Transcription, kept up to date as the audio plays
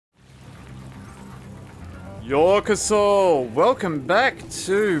Yorkasaur! Welcome back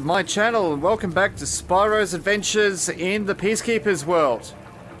to my channel and welcome back to Spyro's adventures in the Peacekeeper's world.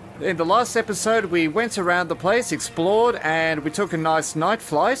 In the last episode we went around the place, explored, and we took a nice night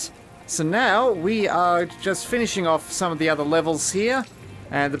flight. So now we are just finishing off some of the other levels here.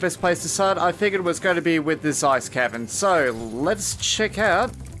 And the best place to start I figured was going to be with this Ice Cavern. So let's check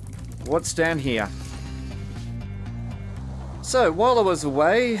out what's down here. So while I was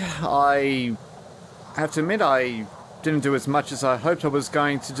away, I have to admit I didn't do as much as I hoped I was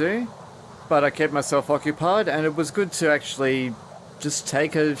going to do, but I kept myself occupied, and it was good to actually just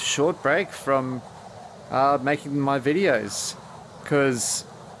take a short break from making my videos, because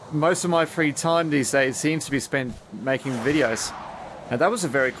most of my free time these days seems to be spent making videos. And that was a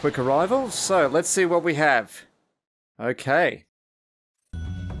very quick arrival, so let's see what we have. Okay.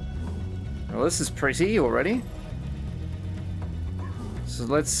 Well, this is pretty already. So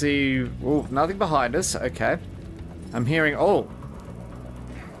let's see. Oh, nothing behind us. Okay. I'm hearing. Oh.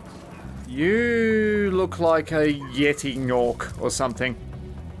 You look like a Yeti Gnorc or something.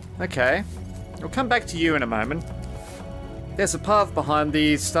 Okay. I'll come back to you in a moment. There's a path behind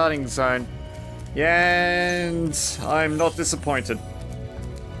the starting zone. And I'm not disappointed.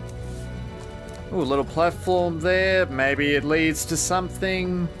 Oh, a little platform there. Maybe it leads to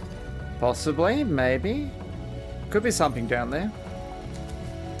something. Possibly. Maybe. Could be something down there.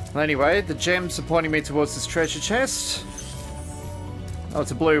 Anyway, the gems are pointing me towards this treasure chest. Oh,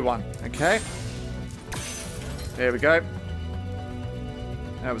 it's a blue one. Okay. There we go.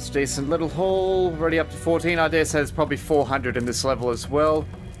 That was a decent little haul. Already up to 14. I dare say there's probably 400 in this level as well.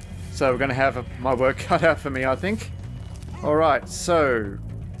 So we're going to have my work cut out for me, I think. Alright, so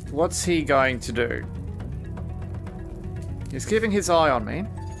what's he going to do? He's keeping his eye on me.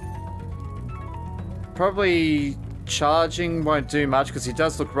 Probably charging won't do much because he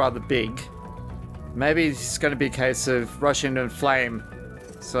does look rather big. Maybe it's going to be a case of rush in and flame.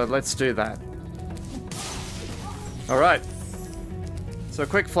 So let's do that. Alright. So a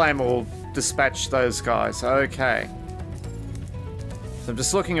quick flame will dispatch those guys. Okay. So I'm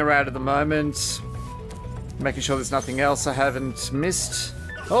just looking around at the moment. Making sure there's nothing else I haven't missed.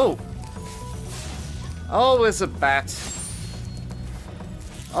 Oh! Oh, there's a bat.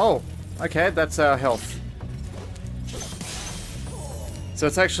 Oh, okay, that's our health. So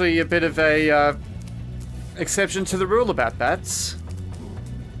it's actually a bit of a exception to the rule about bats.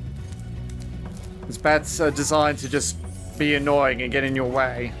 Because bats are designed to just be annoying and get in your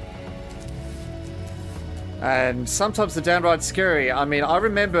way. And sometimes they're downright scary. I mean, I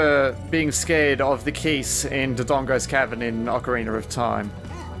remember being scared of the Keese in Dodongo's Cavern in Ocarina of Time.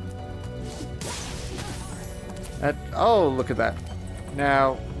 Oh, look at that.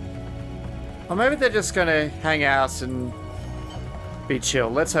 Now, or maybe they're just going to hang out and be chill.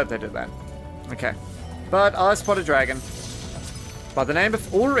 Let's hope they do that. Okay. But I spot a dragon by the name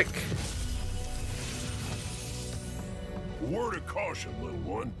of Ulrich. Word of caution, little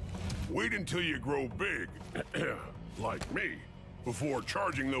one. Wait until you grow big, like me, before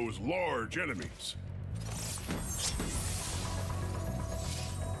charging those large enemies.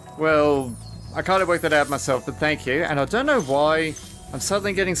 Well, I kind of worked that out myself, but thank you. And I don't know why I'm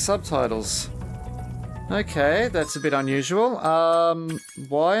suddenly getting subtitles. Okay, that's a bit unusual.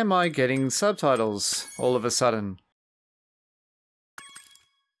 Why am I getting subtitles all of a sudden?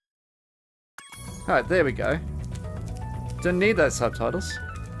 Alright, there we go. Didn't need those subtitles.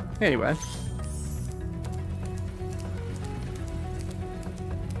 Anyway.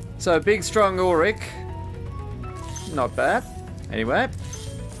 So, big, strong Ulrich. Not bad. Anyway.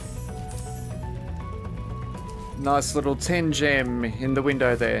 Nice little 10 gem in the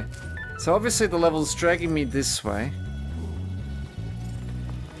window there. So obviously the level's dragging me this way.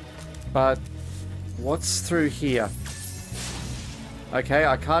 But what's through here? Okay,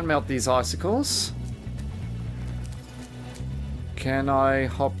 I can't melt these icicles. Can I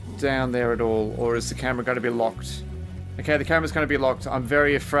hop down there at all? Or is the camera going to be locked? Okay, the camera's going to be locked. I'm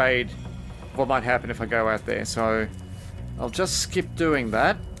very afraid of what might happen if I go out there. So I'll just skip doing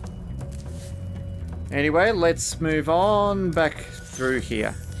that. Anyway, let's move on back through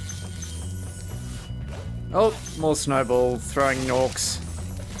here. Oh, more snowball throwing Gnorcs.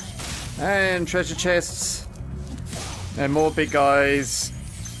 And treasure chests. And more big guys.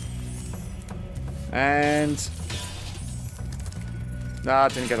 And... nah,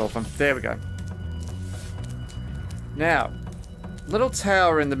 didn't get all of them. There we go. Now, little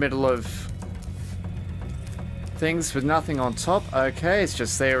tower in the middle of things with nothing on top. Okay, it's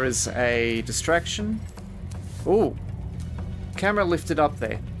just there as a distraction. Ooh. Camera lifted up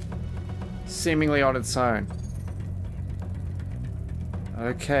there. Seemingly on its own.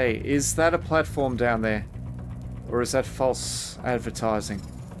 Okay, is that a platform down there? Or is that false advertising?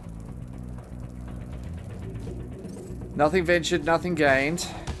 Nothing ventured, nothing gained.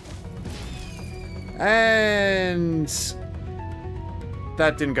 And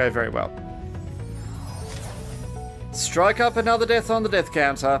that didn't go very well. Strike up another death on the death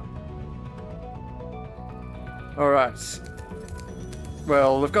counter. Alright.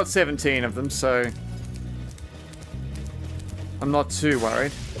 Well, we've got 17 of them, so I'm not too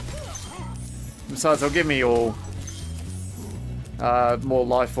worried. Besides, they'll give me all more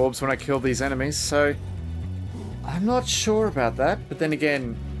life orbs when I kill these enemies, so I'm not sure about that. But then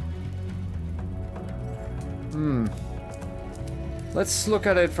again, let's look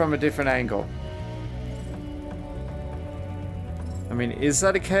at it from a different angle. I mean, is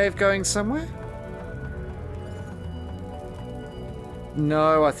that a cave going somewhere?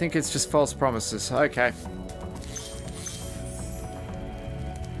 No, I think it's just false promises. Okay.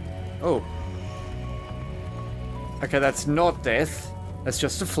 Oh. Okay, that's not death. That's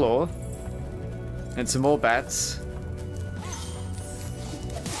just a floor. And some more bats.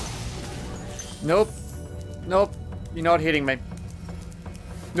 Nope. Nope. You're not hitting me.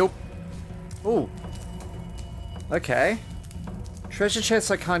 Nope. Ooh. Okay. Treasure chests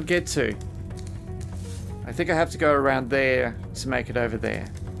I can't get to. I think I have to go around there to make it over there.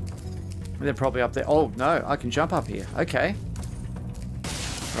 And they're probably up there. Oh, no. I can jump up here. Okay.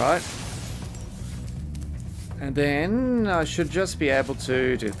 Right. And then I should just be able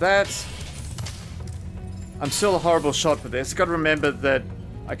to do that. I'm still a horrible shot with this. Got to remember that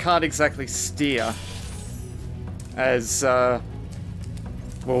I can't exactly steer as, well,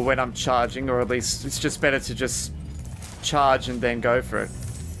 when I'm charging, or at least it's just better to just charge and then go for it.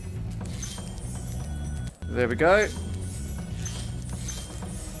 There we go.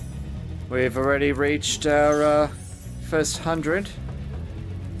 We've already reached our first 100.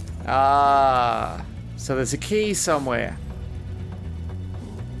 Ah, so there's a key somewhere.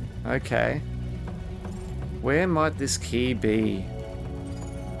 Okay. Where might this key be?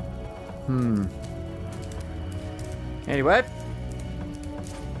 Anyway.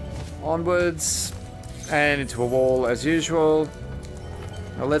 Onwards. And into a wall as usual.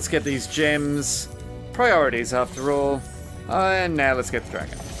 Now let's get these gems. Priorities after all. And now let's get the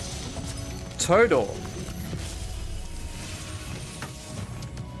dragon. Todor.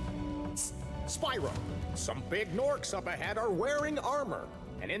 Spyro, some big Norks up ahead are wearing armor.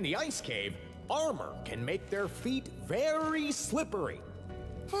 And in the ice cave, armor can make their feet very slippery.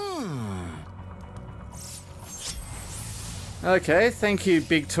 Okay, thank you,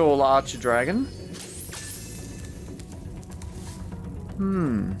 big tall archer dragon.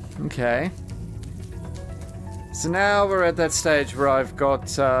 Okay. So now we're at that stage where I've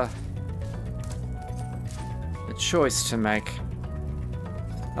got a choice to make.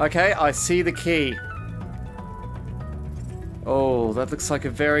 Okay, I see the key. Oh, that looks like a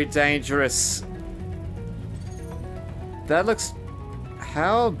very dangerous... That looks...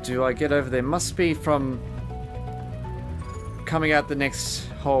 How do I get over there? Must be from coming out the next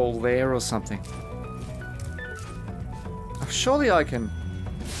hole there or something. Oh, surely I can...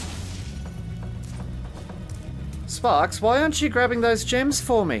 Sparks, why aren't you grabbing those gems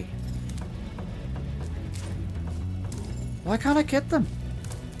for me? Why can't I get them?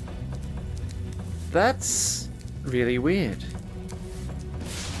 That's really weird.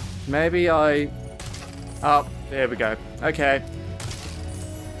 Maybe I... Oh, there we go. Okay.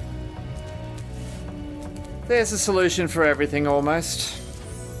 There's a solution for everything, almost.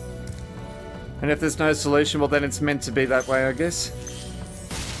 And if there's no solution, well then it's meant to be that way, I guess.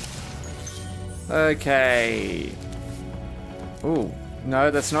 Okay. Ooh.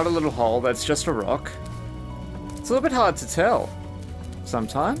 No, that's not a little hole, that's just a rock. It's a little bit hard to tell.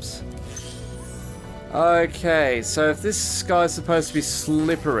 Sometimes. Okay, so if this guy's supposed to be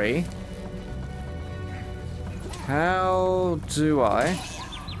slippery... How do I...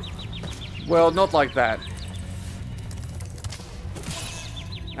 Well, not like that.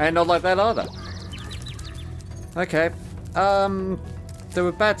 And not like that either. Okay. There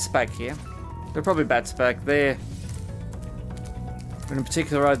were bats back here. There were probably bats back there. In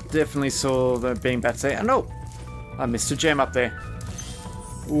particular, I definitely saw there being bats there. And oh! I missed a gem up there.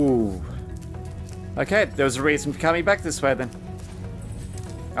 Ooh. Okay, there was a reason for coming back this way then.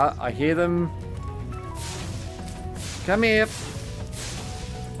 I hear them. Come here.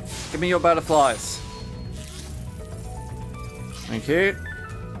 Give me your butterflies. Thank you.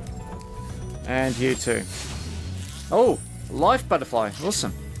 And you too. Oh, life butterfly.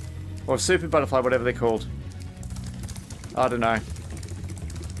 Awesome. Or super butterfly, whatever they're called. I don't know.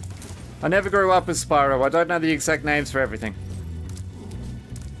 I never grew up with Spyro. I don't know the exact names for everything.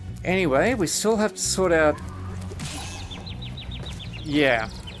 Anyway, we still have to sort out Yeah.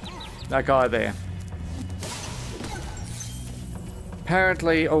 That guy there.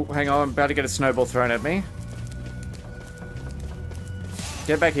 Apparently... Oh, hang on. I'm about to get a snowball thrown at me.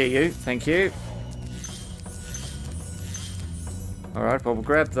 Get back here, you. Thank you. Alright, well, we'll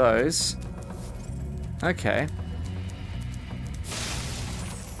grab those. Okay.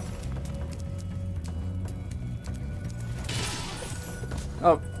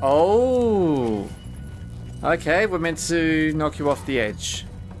 Oh. Oh! Okay, we're meant to knock you off the edge.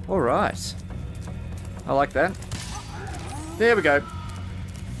 Alright. I like that. There we go.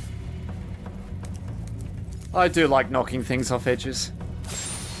 I do like knocking things off edges.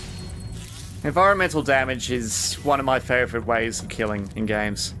 Environmental damage is one of my favourite ways of killing in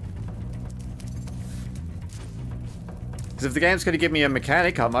games. Because if the game's going to give me a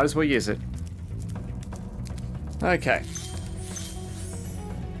mechanic, I might as well use it. Okay.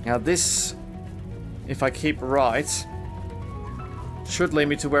 Now this, if I keep right, should lead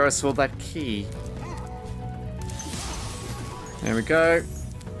me to where I saw that key. There we go.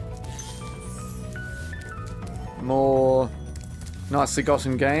 More nicely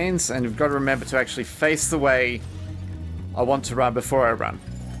gotten gains, and you've got to remember to actually face the way I want to run before I run.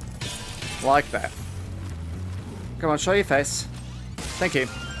 Like that. Come on, show your face. Thank you.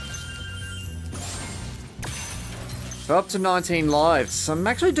 So up to 19 lives. I'm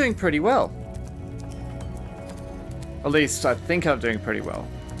actually doing pretty well. At least I think I'm doing pretty well.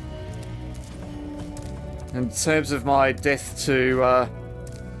 In terms of my death to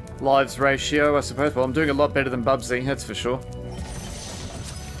lives ratio, I suppose. Well, I'm doing a lot better than Bubsy, that's for sure.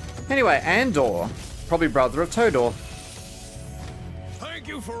 Anyway, Andor. Probably brother of Todor. Thank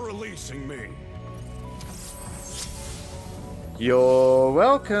you for releasing me. You're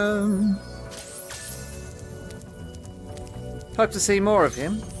welcome. Hope to see more of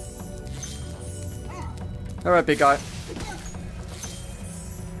him. Alright, big guy.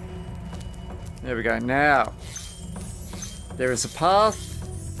 There we go. Now, there is a path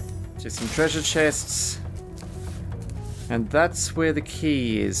to some treasure chests. And that's where the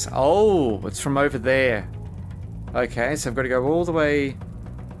key is. Oh, it's from over there. Okay, so I've got to go all the way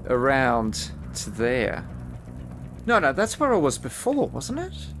around to there. No, that's where I was before, wasn't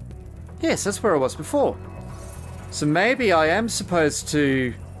it? Yes, that's where I was before. So maybe I am supposed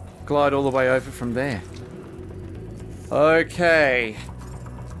to glide all the way over from there. Okay.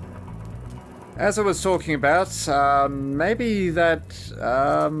 As I was talking about, maybe that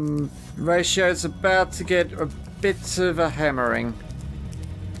ratio is about to get a bit of a hammering.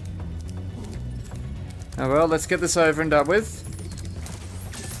 Oh well, let's get this over and done with.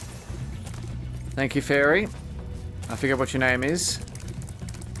 Thank you, Fairy. I forget what your name is.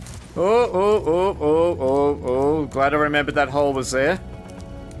 Oh. Glad I remembered that hole was there.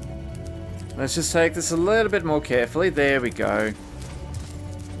 Let's just take this a little bit more carefully. There we go.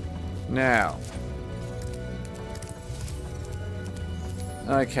 Now.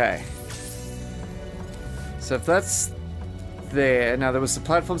 Okay. So if that's there. Now there was the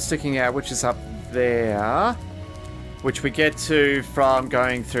platform sticking out, which is up there. Which we get to from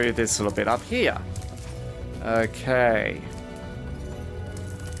going through this little bit up here. Okay.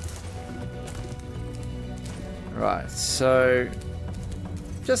 Right, so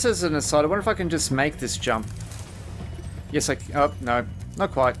just as an aside, I wonder if I can just make this jump. Yes, oh, no,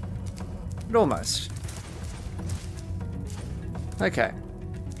 not quite. But almost. Okay.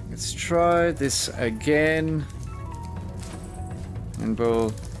 Let's try this again. And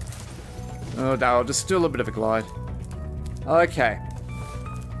we'll... Oh, no, I'll just do a little bit of a glide. Okay.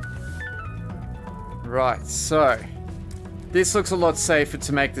 Right, so this looks a lot safer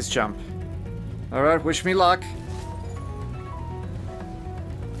to make this jump. Alright, wish me luck.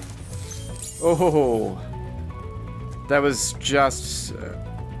 Oh, that was just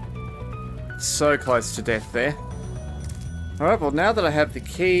so close to death there. Alright, well now that I have the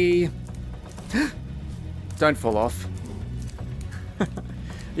key... Don't fall off.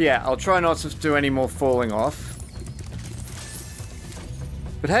 Yeah, I'll try not to do any more falling off.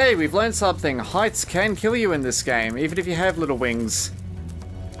 But hey, we've learned something. Heights can kill you in this game, even if you have little wings.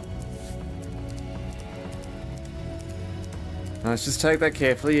 Let's just take that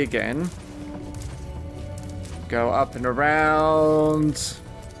carefully again. Go up and around.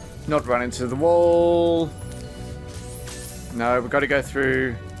 Not run into the wall. No, we've got to go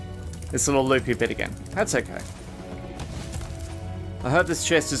through this little loopy bit again. That's okay. I hope this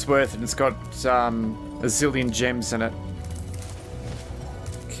chest is worth it. It's got a zillion gems in it.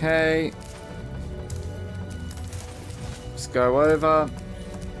 Okay. Let's go over.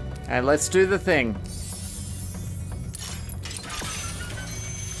 And let's do the thing.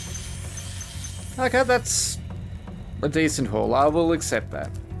 Okay, that's a decent haul. I will accept that.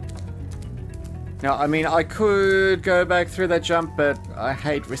 Now, I mean, I could go back through that jump, but I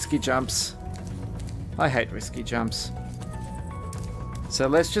hate risky jumps. I hate risky jumps. So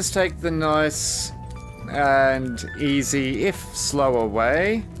let's just take the nice and easy, if slower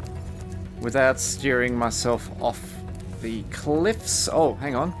way, without steering myself off the cliffs. Oh,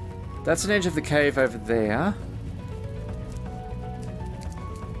 hang on. That's an edge of the cave over there.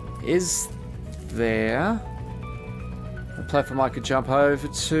 Is there a platform I could jump over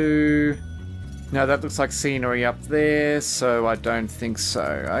to? No, that looks like scenery up there, so I don't think so.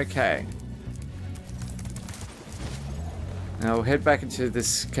 Okay. Now we'll head back into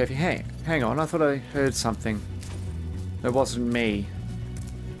this cave. Hey, hang on, I thought I heard something. That wasn't me.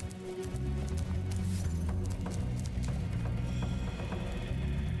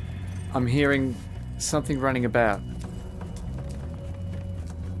 I'm hearing something running about.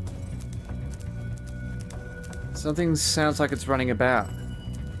 Something sounds like it's running about.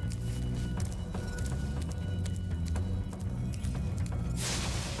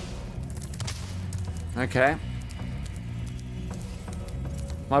 Okay.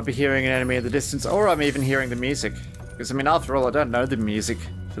 Might be hearing an enemy in the distance, or I'm even hearing the music. Because, I mean, after all, I don't know the music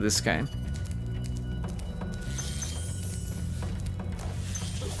for this game.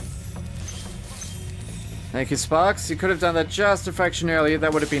 Thank you, Sparks. You could have done that just a fraction earlier.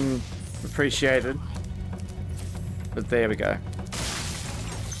 That would have been appreciated. But there we go.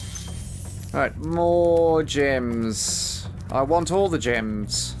 Alright, more gems. I want all the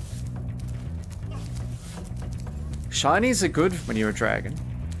gems. Shinies are good when you're a dragon.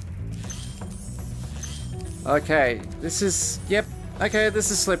 Okay, this is... Yep. Okay, this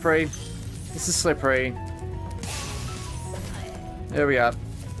is slippery. This is slippery. There we are.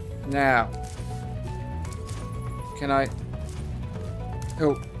 Now. Can I...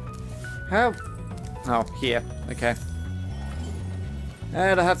 Oh. How? Oh, here. Okay.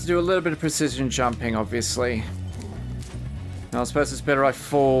 And I have to do a little bit of precision jumping, obviously. Now, I suppose it's better I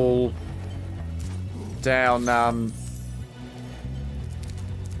fall down,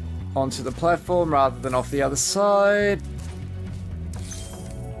 onto the platform rather than off the other side.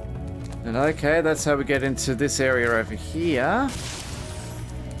 And okay, that's how we get into this area over here.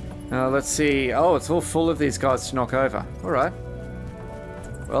 Now, let's see. Oh, it's all full of these guys to knock over. Alright.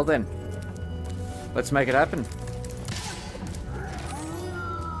 Well then. Let's make it happen.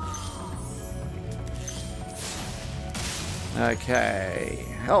 Okay.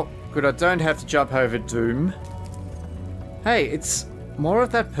 Oh, good. I don't have to jump over Doom. Hey, it's more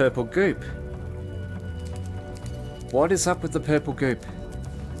of that purple goop. What is up with the purple goop?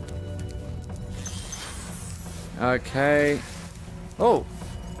 Okay. Oh.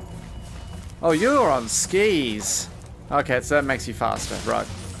 Oh, you're on skis. Okay, so that makes you faster. Right.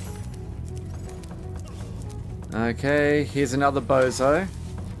 Okay, here's another bozo.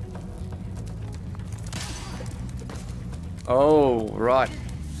 Oh, right.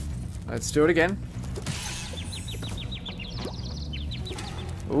 Let's do it again.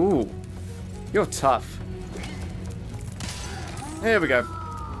 Ooh. You're tough. There we go.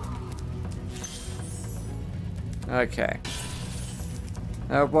 Okay.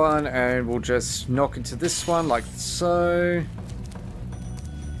 That one, and we'll just knock into this one like so.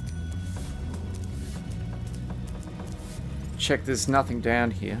 Check there's nothing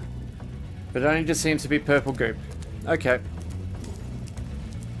down here. But it only just seems to be purple goop. Okay.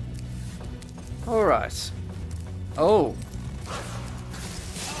 Alright. Oh.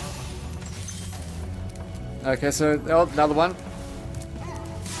 Okay, so, oh, another one.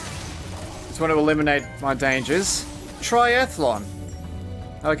 Just want to eliminate my dangers. Triathlon.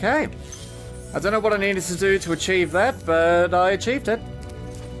 Okay. I don't know what I needed to do to achieve that, but I achieved it.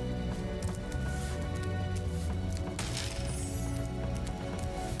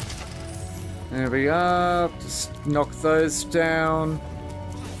 There we are. Just knock those down.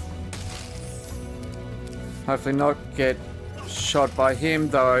 Hopefully not get shot by him,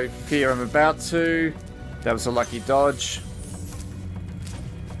 though I fear I'm about to. That was a lucky dodge.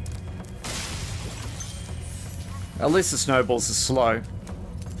 At least the snowballs are slow.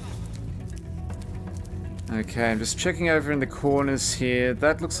 Okay, I'm just checking over in the corners here.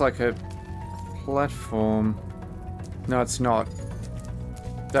 That looks like a platform. No, it's not.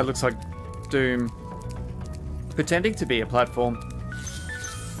 That looks like Doom pretending to be a platform.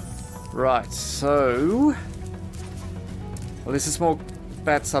 Right, so... Well, this is more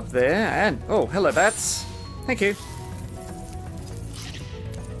bats up there, and... Oh, hello, bats. Thank you.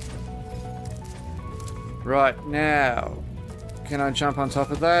 Right, now... Can I jump on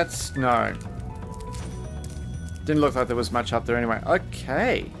top of that? No. Didn't look like there was much up there anyway.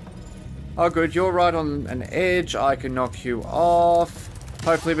 Okay. Oh good, you're right on an edge. I can knock you off.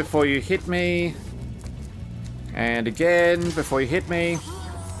 Hopefully before you hit me. And again, before you hit me.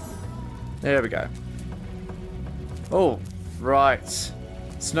 There we go. Oh, right.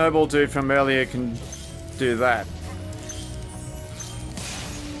 Snowball dude from earlier can do that.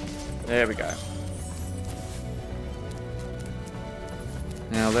 There we go.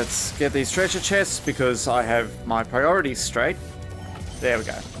 Now let's get these treasure chests because I have my priorities straight. There we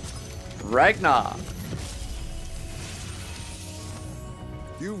go. Ragnar.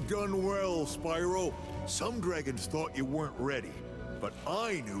 You've done well, Spyro. Some dragons thought you weren't ready, but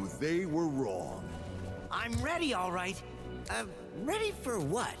I knew they were wrong. I'm ready, all right. Ready for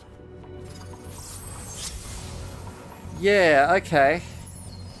what? Yeah, okay.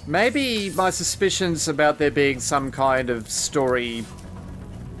 Maybe my suspicions about there being some kind of story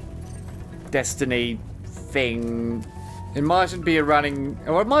destiny thing, it mightn't be a running,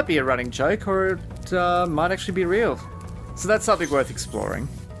 or it might be a running joke, or it might actually be real. So that's something worth exploring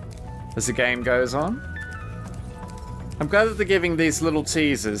as the game goes on. I'm glad that they're giving these little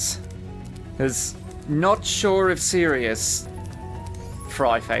teasers, because not sure if serious.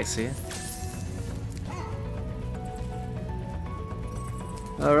 Fry face here.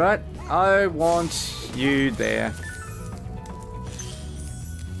 Alright, I want you there.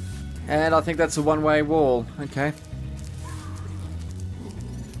 And I think that's a one-way wall. Okay.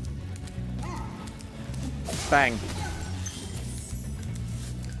 Bang.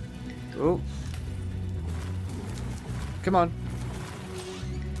 Oh. Come on.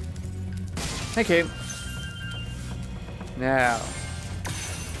 Thank you. Now.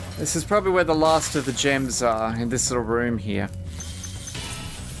 This is probably where the last of the gems are, in this little room here.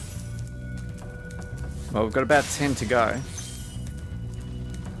 Well, we've got about 10 to go.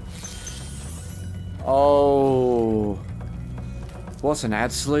 Oh, what an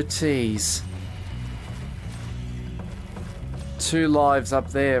absolute tease. 2 lives up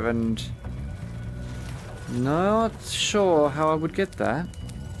there and not sure how I would get that.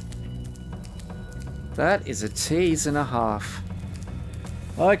 That is a tease and a half.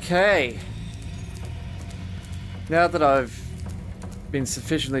 Okay. Now that I've been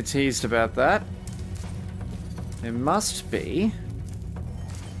sufficiently teased about that, there must be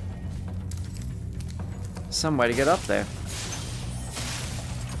some way to get up there.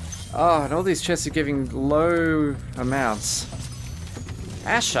 Oh, and all these chests are giving low amounts.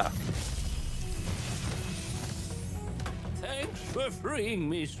 Asher! Thanks for freeing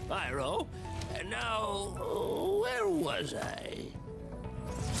me, Spyro. And now, where was I?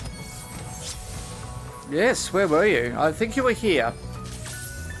 Yes, where were you? I think you were here.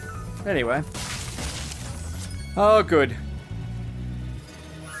 Anyway. Oh, good.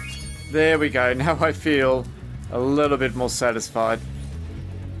 There we go. Now I feel a little bit more satisfied.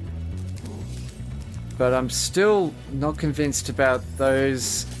 But I'm still not convinced about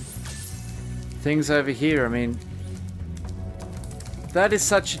those things over here. I mean, that is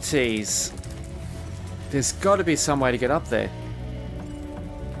such a tease. There's got to be some way to get up there.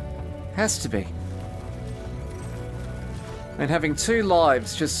 Has to be. And having 2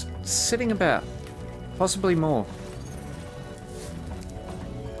 lives just sitting about. Possibly more.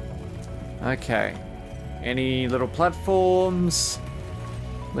 Okay. Any little platforms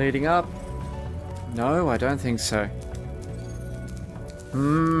leading up? No, I don't think so.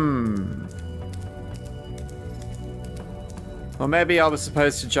 Or maybe I was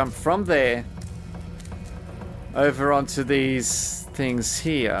supposed to jump from there over onto these things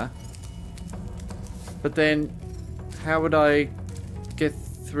here. But then, how would I get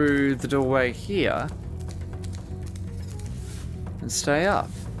through the doorway here and stay up?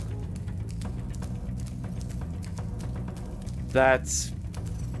 That's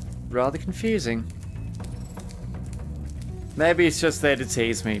rather confusing. Maybe it's just there to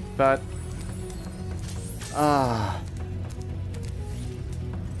tease me, but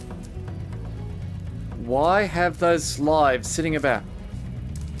why have those lives sitting about?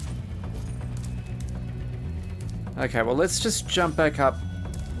 Okay, well, let's just jump back up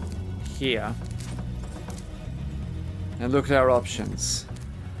here and look at our options.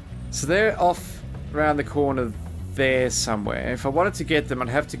 So they're off around the corner there somewhere. If I wanted to get them, I'd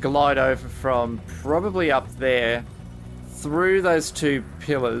have to glide over from probably up there through those 2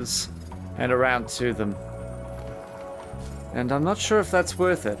 pillars and around to them. And I'm not sure if that's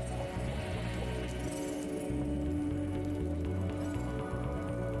worth it.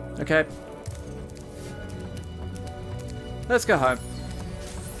 Okay. Let's go home.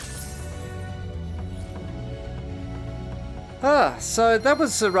 So that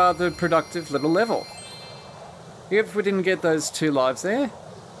was a rather productive little level. If we didn't get those 2 lives there,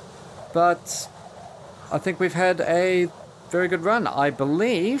 but I think we've had a very good run. I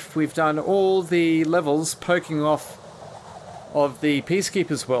believe we've done all the levels poking off of the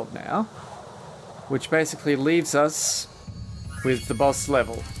Peacekeeper's world now, which basically leaves us with the boss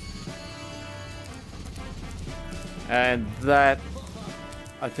level. And that,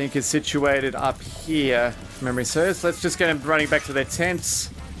 I think, is situated up here, if memory serves. Let's just get them running back to their tents.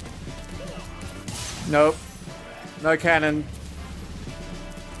 Nope. No cannon.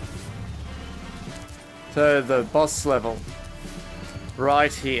 So the boss level.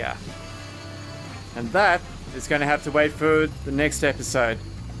 Right here. And that is going to have to wait for the next episode.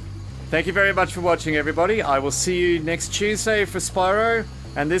 Thank you very much for watching, everybody. I will see you next Tuesday for Spyro,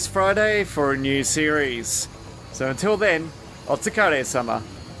 and this Friday for a new series. So until then, otsukare-sama.